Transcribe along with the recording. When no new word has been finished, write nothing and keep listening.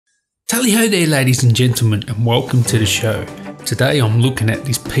Tally ho there, ladies and gentlemen, and welcome to the show. Today I'm looking at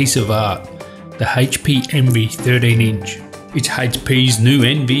this piece of art, the HP Envy 13-inch. It's HP's new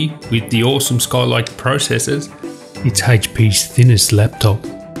Envy with the awesome Skylake processors. It's HP's thinnest laptop.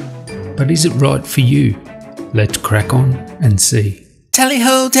 But is it right for you? Let's crack on and see. Tally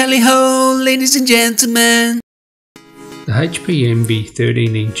ho, ladies and gentlemen. The HP Envy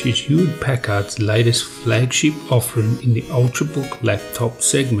 13-inch is Hewlett Packard's latest flagship offering in the Ultrabook laptop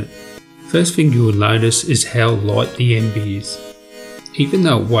segment. First thing you will notice is how light the Envy is. Even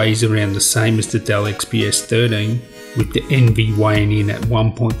though it weighs around the same as the Dell XPS 13, with the Envy weighing in at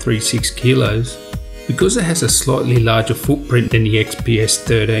 1.36 kilos, because it has a slightly larger footprint than the XPS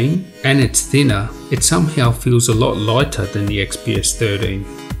 13 and it's thinner, it somehow feels a lot lighter than the XPS 13.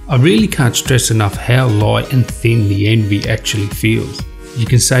 I really can't stress enough how light and thin the Envy actually feels. You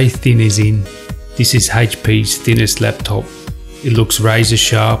can say thin as in, this is HP's thinnest laptop. It looks razor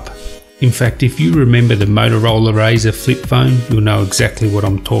sharp. In fact, if you remember the Motorola Razr flip phone, you'll know exactly what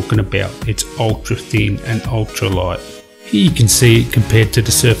I'm talking about. It's ultra thin and ultra light. Here you can see it compared to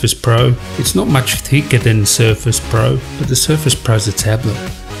the Surface Pro. It's not much thicker than the Surface Pro, but the Surface Pro is a tablet.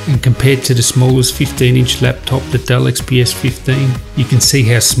 And compared to the smallest 15-inch laptop, the Dell XPS 15, you can see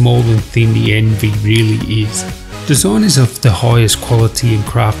how small and thin the Envy really is. Design is of the highest quality and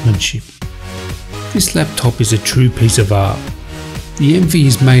craftsmanship. This laptop is a true piece of art. The Envy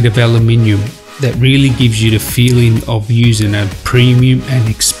is made of aluminium that really gives you the feeling of using a premium and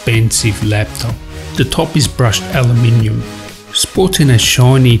expensive laptop. The top is brushed aluminium, sporting a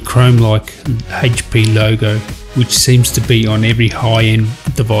shiny chrome-like HP logo, which seems to be on every high-end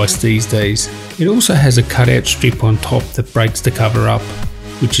device these days. It also has a cutout strip on top that breaks the cover up,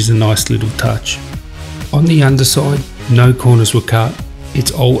 which is a nice little touch. On the underside, no corners were cut.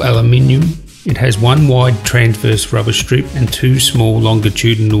 It's all aluminium. It has one wide transverse rubber strip and two small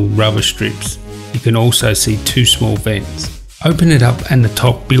longitudinal rubber strips. You can also see two small vents. Open it up and the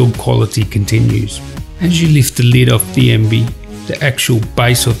top build quality continues. As you lift the lid off the Envy, the actual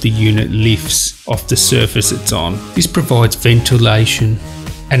base of the unit lifts off the surface it's on. This provides ventilation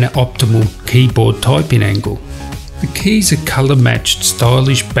and an optimal keyboard typing angle. The keys are colour matched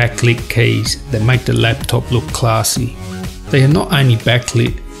stylish backlit keys that make the laptop look classy. They are not only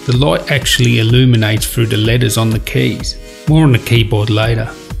backlit, the light actually illuminates through the letters on the keys. More on the keyboard later.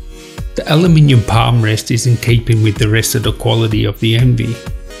 The aluminium palm rest is in keeping with the rest of the quality of the Envy.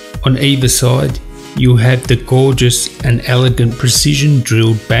 On either side, you have the gorgeous and elegant precision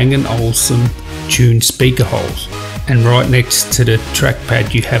drilled Bang & Olufsen tuned speaker holes. And right next to the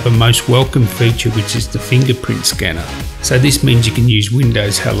trackpad you have a most welcome feature, which is the Fingerprint Scanner. So this means you can use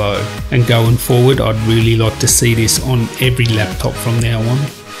Windows Hello. And going forward, I'd really like to see this on every laptop from now on.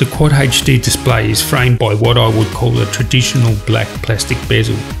 The Quad HD display is framed by what I would call a traditional black plastic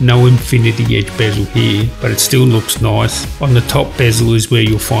bezel. No infinity edge bezel here, but it still looks nice. On the top bezel is where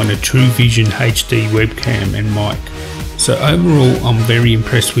you'll find a True Vision HD webcam and mic. So overall, I'm very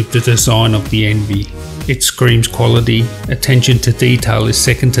impressed with the design of the Envy. It screams quality, attention to detail is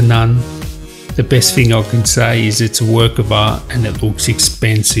second to none. The best thing I can say is it's a work of art and it looks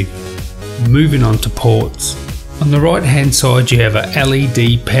expensive. Moving on to ports. On the right hand side you have a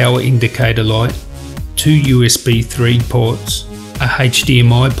LED power indicator light, two USB 3 ports, a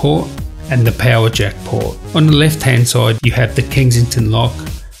HDMI port and the power jack port. On the left hand side you have the Kensington lock,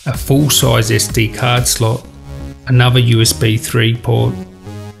 a full size SD card slot, another USB 3 port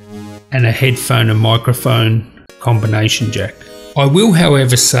and a headphone and microphone combination jack. I will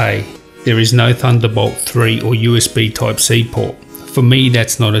however say there is no Thunderbolt 3 or USB Type-C port. For me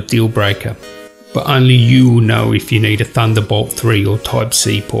that's not a deal breaker. But only you will know if you need a Thunderbolt 3 or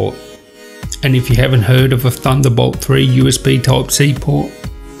Type-C port. And if you haven't heard of a Thunderbolt 3 USB Type-C port,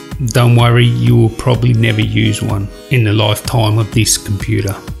 don't worry, you will probably never use one in the lifetime of this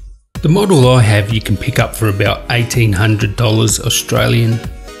computer. The model I have you can pick up for about $1,800 Australian.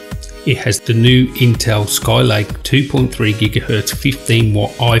 It has the new Intel Skylake 2.3 GHz 15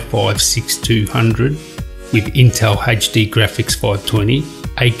 watt i5 6200 with Intel HD Graphics 520.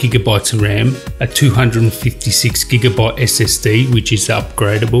 8GB of RAM, a 256GB SSD which is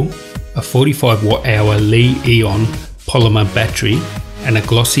upgradable, a 45 Wh Li-ion polymer battery and a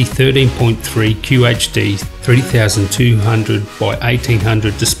glossy 13.3 QHD 3200 by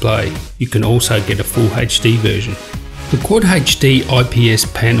 1800 display. You can also get a full HD version. The Quad HD IPS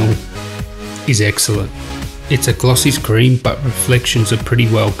panel is excellent. It's a glossy screen but reflections are pretty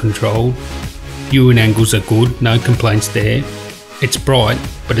well controlled. Viewing angles are good, no complaints there. It's bright,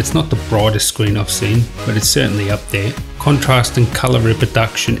 but it's not the brightest screen I've seen, but it's certainly up there. Contrast and colour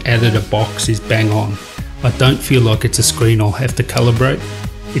reproduction out of the box is bang on. I don't feel like it's a screen I'll have to calibrate.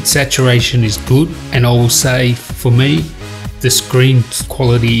 Its saturation is good, and I will say, for me, the screen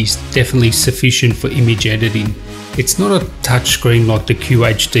quality is definitely sufficient for image editing. It's not a touchscreen like the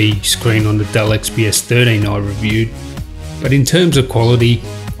QHD screen on the Dell XPS 13 I reviewed, but in terms of quality,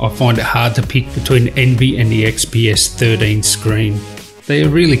 I find it hard to pick between Envy and the XPS 13 screen. They are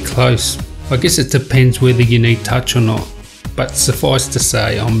really close. I guess it depends whether you need touch or not, but suffice to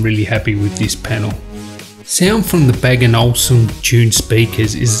say, I'm really happy with this panel. Sound from the Bang & Olufsen tuned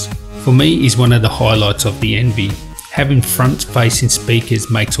speakers for me is one of the highlights of the Envy. Having front facing speakers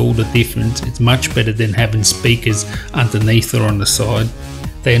makes all the difference. It's much better than having speakers underneath or on the side.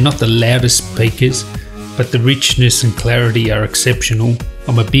 They are not the loudest speakers, but the richness and clarity are exceptional.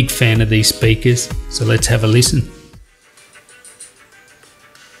 I'm a big fan of these speakers, so let's have a listen.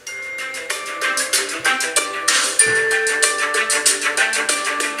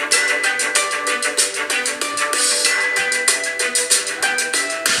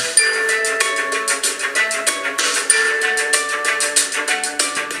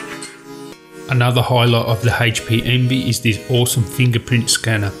 Another highlight of the HP Envy is this awesome fingerprint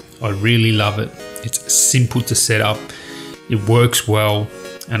scanner. I really love it. It's simple to set up, it works well,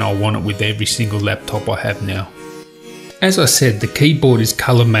 and I want it with every single laptop I have now. As I said, the keyboard is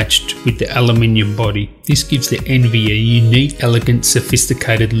color matched with the aluminium body. This gives the Envy a unique, elegant,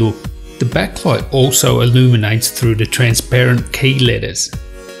 sophisticated look. The backlight also illuminates through the transparent key letters.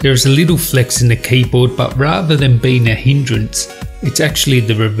 There is a little flex in the keyboard, but rather than being a hindrance, it's actually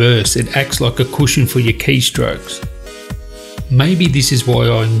the reverse. It acts like a cushion for your keystrokes. Maybe this is why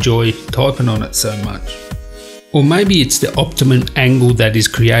I enjoy typing on it so much. Or maybe it's the optimum angle that is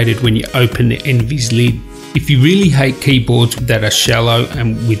created when you open the Envy's lid. If you really hate keyboards that are shallow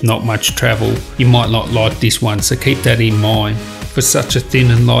and with not much travel, you might not like this one, so keep that in mind. For such a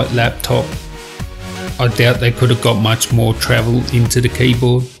thin and light laptop, I doubt they could have got much more travel into the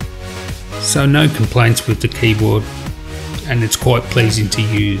keyboard. So no complaints with the keyboard, and it's quite pleasing to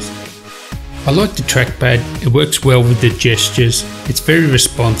use. I like the trackpad, it works well with the gestures, it's very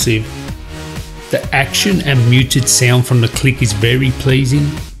responsive. The action and muted sound from the click is very pleasing.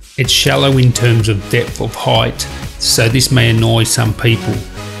 It's shallow in terms of depth of height, so this may annoy some people,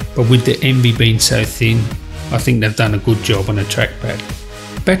 but with the Envy being so thin, I think they've done a good job on the trackpad.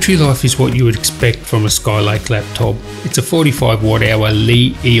 Battery life is what you would expect from a Skylake laptop. It's a 45 watt hour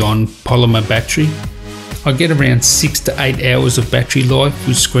Li-ion polymer battery. I get around 6 to 8 hours of battery life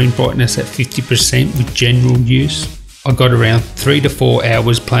with screen brightness at 50% with general use. I got around 3 to 4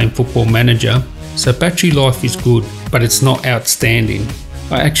 hours playing Football Manager, so battery life is good, but it's not outstanding.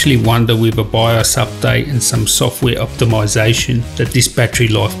 I actually wonder with a BIOS update and some software optimization that this battery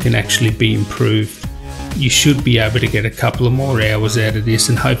life can actually be improved. You should be able to get a couple of more hours out of this,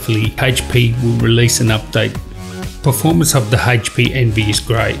 and hopefully HP will release an update. Performance of the HP Envy is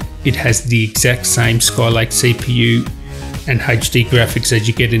great. It has the exact same Skylake CPU and HD graphics as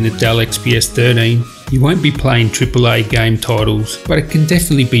you get in the Dell XPS 13. You won't be playing AAA game titles, but it can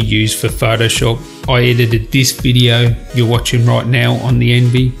definitely be used for Photoshop. I edited this video you're watching right now on the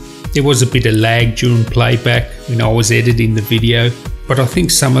Envy. There was a bit of lag during playback when I was editing the video, but I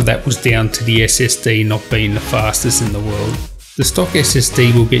think some of that was down to the SSD not being the fastest in the world. The stock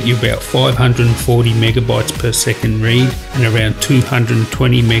SSD will get you about 540 megabytes per second read and around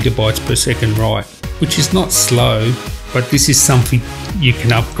 220 megabytes per second write, which is not slow, but this is something you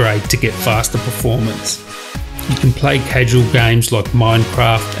can upgrade to get faster performance. You can play casual games like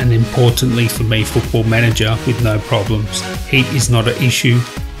Minecraft and, importantly for me, Football Manager with no problems. Heat is not an issue.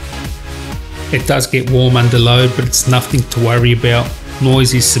 It does get warm under load, but it's nothing to worry about.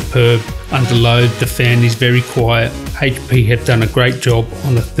 Noise is superb. Under load, the fan is very quiet. HP have done a great job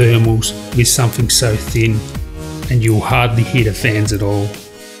on the thermals with something so thin, and you'll hardly hear the fans at all.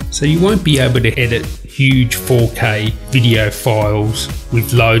 So you won't be able to edit huge 4K video files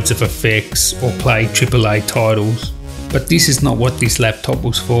with loads of effects or play AAA titles. But this is not what this laptop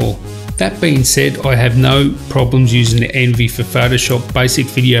was for. That being said, I have no problems using the Envy for Photoshop, basic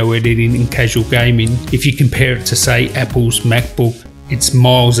video editing and casual gaming. If you compare it to, say, Apple's MacBook, it's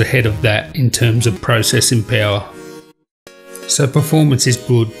miles ahead of that in terms of processing power. So performance is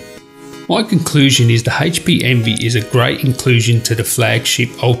good. My conclusion is the HP Envy is a great inclusion to the flagship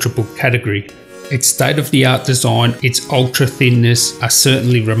Ultrabook category. Its state-of-the-art design, its ultra thinness are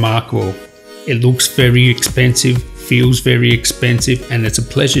certainly remarkable. It looks very expensive, feels very expensive, and it's a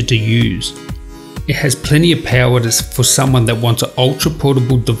pleasure to use. It has plenty of power for someone that wants an ultra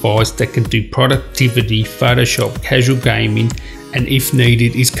portable device that can do productivity, Photoshop, casual gaming, and if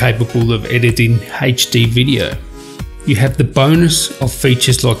needed is capable of editing HD video. You have the bonus of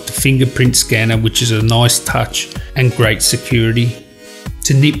features like the Fingerprint Scanner, which is a nice touch and great security.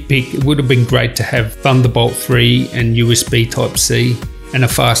 To nitpick, it would have been great to have Thunderbolt 3 and USB Type-C and a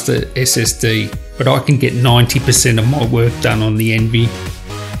faster SSD, but I can get 90% of my work done on the Envy,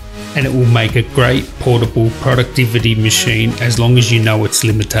 and it will make a great portable productivity machine as long as you know its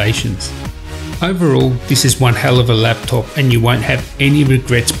limitations. Overall, this is one hell of a laptop and you won't have any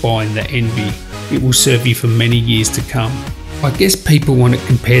regrets buying the Envy. It will serve you for many years to come. I guess people want it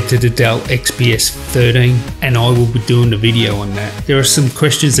compared to the Dell XPS 13, and I will be doing a video on that. There are some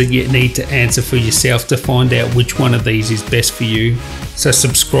questions that you need to answer for yourself to find out which one of these is best for you. So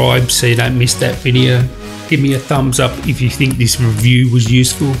subscribe so you don't miss that video. Give me a thumbs up if you think this review was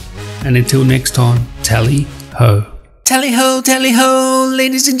useful. And until next time, tally ho. Tally ho,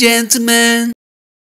 ladies and gentlemen.